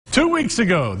2 weeks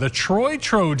ago, the Troy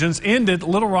Trojans ended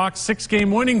Little Rock's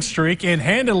 6-game winning streak and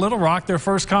handed Little Rock their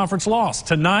first conference loss.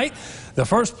 Tonight, the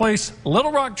first-place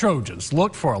Little Rock Trojans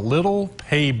look for a little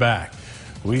payback.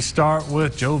 We start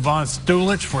with Jovan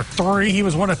Stulich for 3. He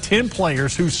was one of 10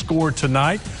 players who scored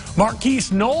tonight.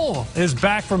 Marquise Knoll is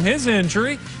back from his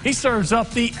injury. He serves up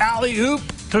the alley-oop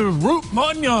to Roop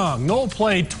Munyang. Knoll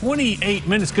played 28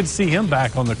 minutes. Good to see him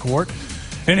back on the court.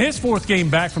 In his 4th game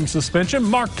back from suspension,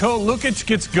 Marko Lukic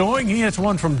gets going. He hits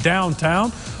one from downtown.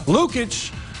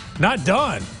 Lukic not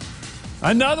done.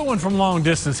 Another one from long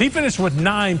distance. He finished with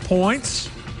 9 points.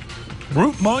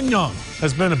 Roop Munyang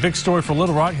has been a big story for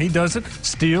Little Rock. He does it.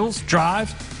 Steals,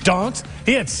 drives, dunks.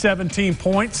 He had 17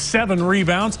 points, 7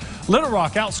 rebounds. Little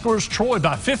Rock outscores Troy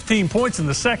by 15 points in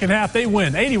the second half. They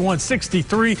win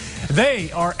 81-63.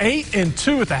 They are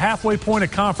 8-2 at the halfway point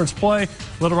of conference play.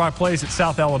 Little Rock plays at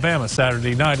South Alabama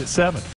Saturday night at 7.